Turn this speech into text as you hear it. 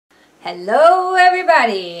Hello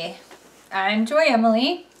everybody! I'm Joy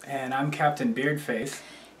Emily. And I'm Captain Beardface.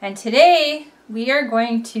 And today we are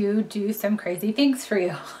going to do some crazy things for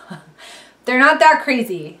you. They're not that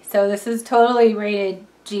crazy, so this is totally rated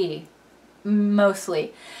G,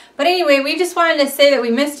 mostly. But anyway, we just wanted to say that we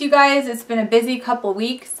missed you guys. It's been a busy couple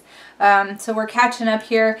weeks, so we're catching up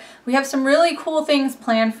here. We have some really cool things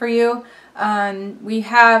planned for you. We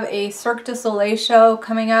have a Cirque du Soleil show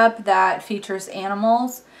coming up that features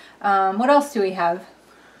animals. What else do we have?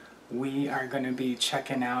 We are going to be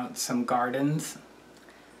checking out some gardens.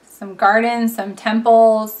 Some gardens, some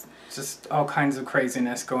temples. Just all kinds of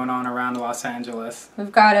craziness going on around Los Angeles.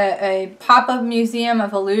 We've got a pop-up museum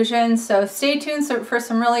of illusions, so stay tuned for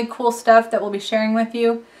some really cool stuff that we'll be sharing with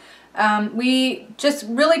you. We just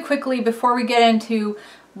really quickly, before we get into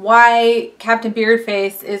why Captain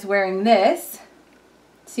Beardface is wearing this,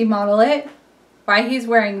 see, model it, why he's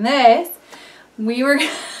wearing this, we were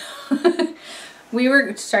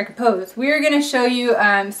strike a pose. We were going to show you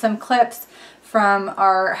some clips from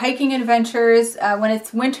our hiking adventures. When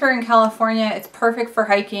it's winter in California, it's perfect for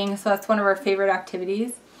hiking, so that's one of our favorite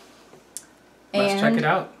activities. Let's check it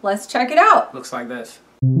out. Let's check it out. Looks like this.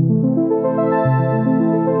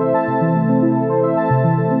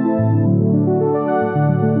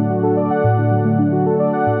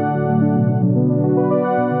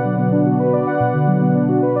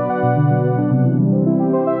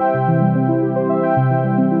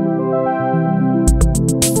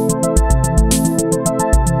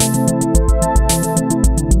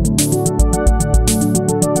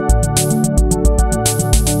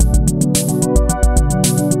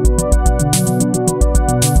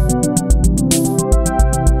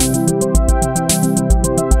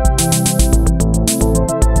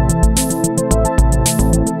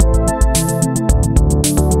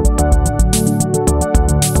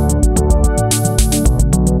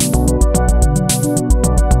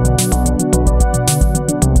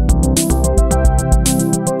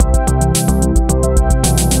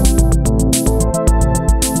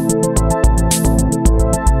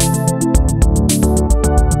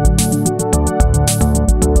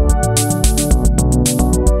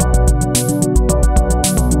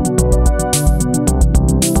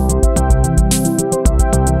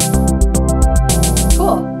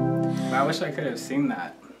 I could have seen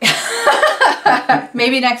that.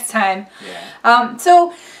 Maybe next time. Yeah.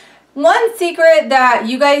 So one secret that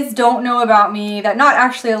you guys don't know about me, that not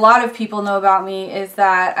actually a lot of people know about me, is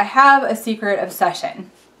that I have a secret obsession.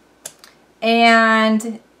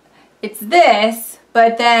 And it's this,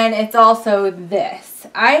 but then it's also this.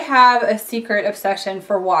 I have a secret obsession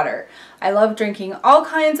for water. I love drinking all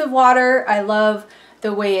kinds of water. I love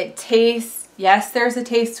the way it tastes. Yes, there's a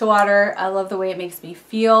taste to water. I love the way it makes me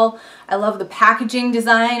feel. I love the packaging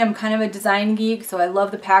design. I'm kind of a design geek, so I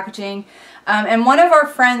love the packaging. And one of our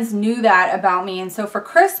friends knew that about me, and so for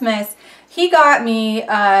Christmas, he got me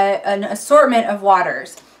an assortment of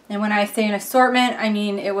waters. And when I say an assortment, I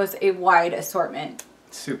mean it was a wide assortment.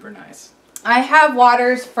 Super nice. I have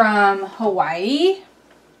waters from Hawaii.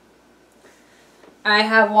 I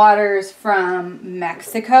have waters from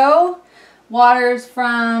Mexico. Waters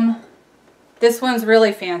from... This one's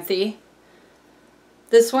really fancy.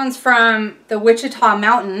 This one's from the Wichita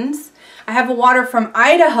Mountains. I have a water from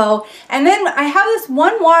Idaho. And then I have this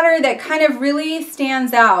one water that kind of really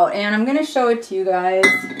stands out. And I'm going to show it to you guys.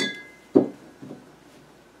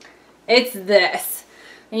 It's this.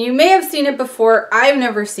 And you may have seen it before. I've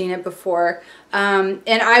never seen it before. And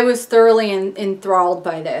I was thoroughly enthralled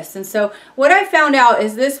by this. And so what I found out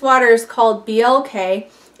is this water is called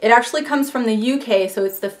BLK. It actually comes from the UK, so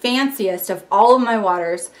it's the fanciest of all of my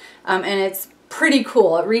waters, and it's pretty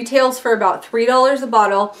cool. It retails for about $3 a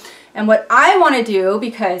bottle, and what I want to do,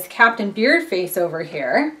 because Captain Beardface over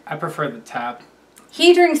here... I prefer the tap.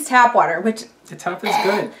 He drinks tap water, which... The tap is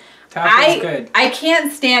good. Tap is good. I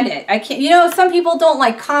can't stand it. I can't. You know, some people don't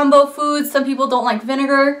like combo foods, some people don't like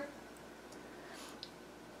vinegar.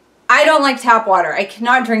 I don't like tap water. I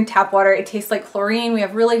cannot drink tap water. It tastes like chlorine. We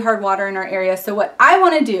have really hard water in our area. So what I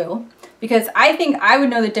want to do, because I think I would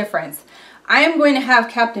know the difference, I am going to have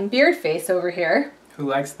Captain Beardface over here. Who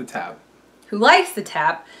likes the tap. Who likes the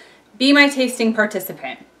tap, be my tasting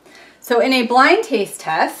participant. So in a blind taste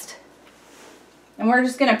test, and we're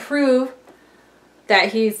just going to prove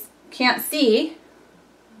that he can't see.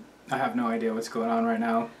 I have no idea what's going on right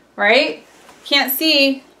now. Right? Can't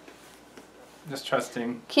see. Just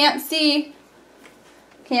trusting. Can't see.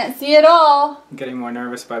 Can't see at all. I'm getting more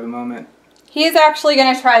nervous by the moment. He's actually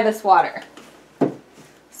going to try this water.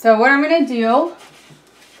 So what I'm going to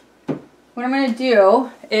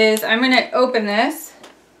do is I'm going to open this.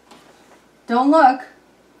 Don't look.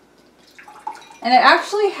 and it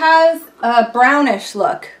actually has a brownish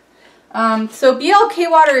look. So BLK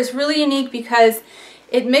water is really unique because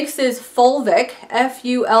it mixes fulvic,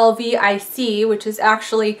 F-U-L-V-I-C, which is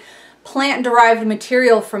actually plant-derived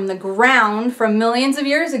material from the ground from millions of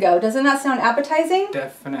years ago. Doesn't that sound appetizing?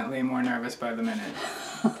 Definitely more nervous by the minute.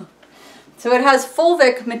 So it has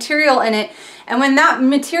fulvic material in it, and when that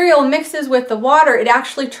material mixes with the water, it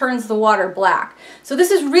actually turns the water black. So this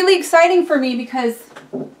is really exciting for me because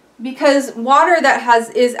water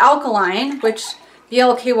that is alkaline, which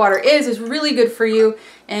BLK water is really good for you,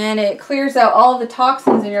 and it clears out all the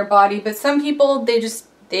toxins in your body. But some people, they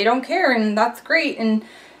don't care, and that's great. And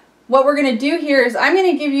what we're gonna do here is I'm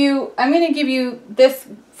gonna give you this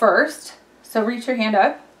first. So reach your hand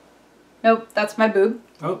up. Nope, that's my boob.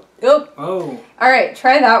 Oh. Oh. Oh. All right,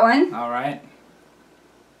 try that one. All right.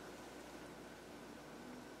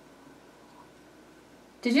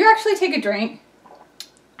 Did you actually take a drink?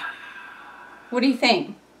 What do you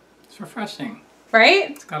think? It's refreshing.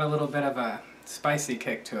 Right? It's got a little bit of a spicy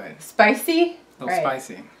kick to it. Spicy? A little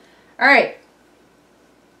spicy. All right.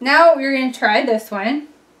 Now we're going to try this one.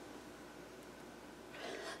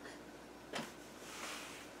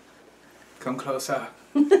 Come closer.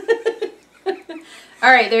 All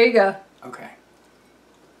right, there you go. Okay.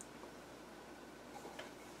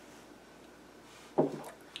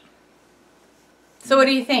 So what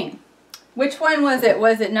do you think? Which one was it?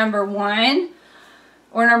 Was it number 1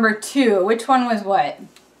 or number 2? Which one was what?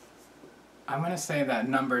 I'm going to say that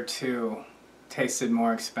number 2 tasted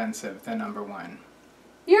more expensive than number 1.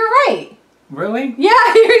 You're right. Really?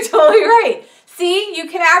 Yeah, you're totally right. See, you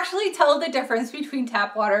can actually tell the difference between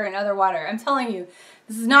tap water and other water. I'm telling you,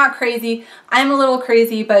 this is not crazy. I'm a little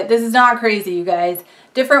crazy, but this is not crazy, you guys.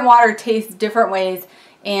 Different water tastes different ways,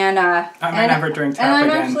 and I might never drink tap again.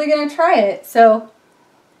 And I'm actually gonna try it. So,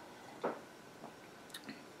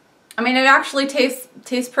 I mean, it actually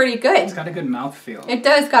tastes pretty good. It's got a good mouthfeel. It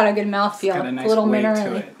does got a good mouthfeel. It's got a nice little weight mineral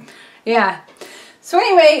to it. Yeah. So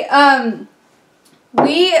anyway,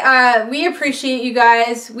 we appreciate you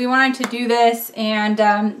guys. We wanted to do this,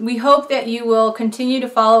 and we hope that you will continue to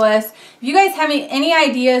follow us. If you guys have any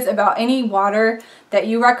ideas about any water that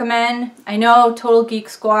you recommend, I know Total Geek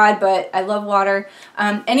Squad, but I love water.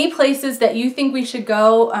 Any places that you think we should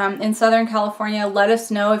go in Southern California, let us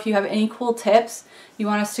know. If you have any cool tips, you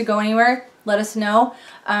want us to go anywhere, let us know.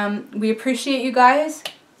 We appreciate you guys.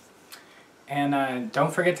 And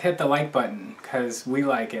don't forget to hit the like button, because we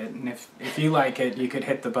like it. And if you like it, you could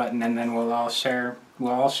hit the button, and then we'll all share that.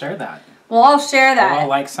 We'll all share that. We'll all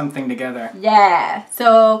like something together. Yeah.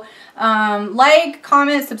 So like,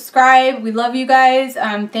 comment, subscribe. We love you guys.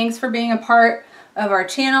 Thanks for being a part of our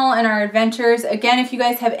channel and our adventures. Again, if you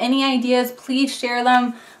guys have any ideas, please share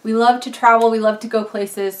them. We love to travel. We love to go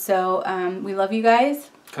places. So we love you guys.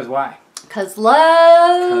 'Cause why? 'Cause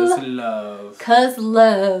love. 'Cause love. 'Cause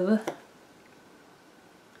love.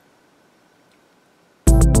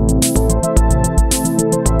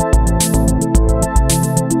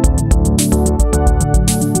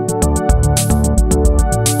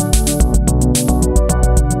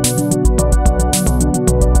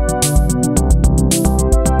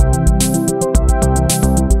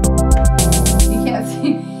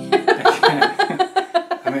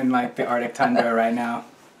 The Arctic tundra right now.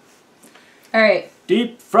 All right.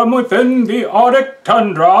 Deep from within the Arctic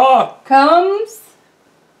tundra comes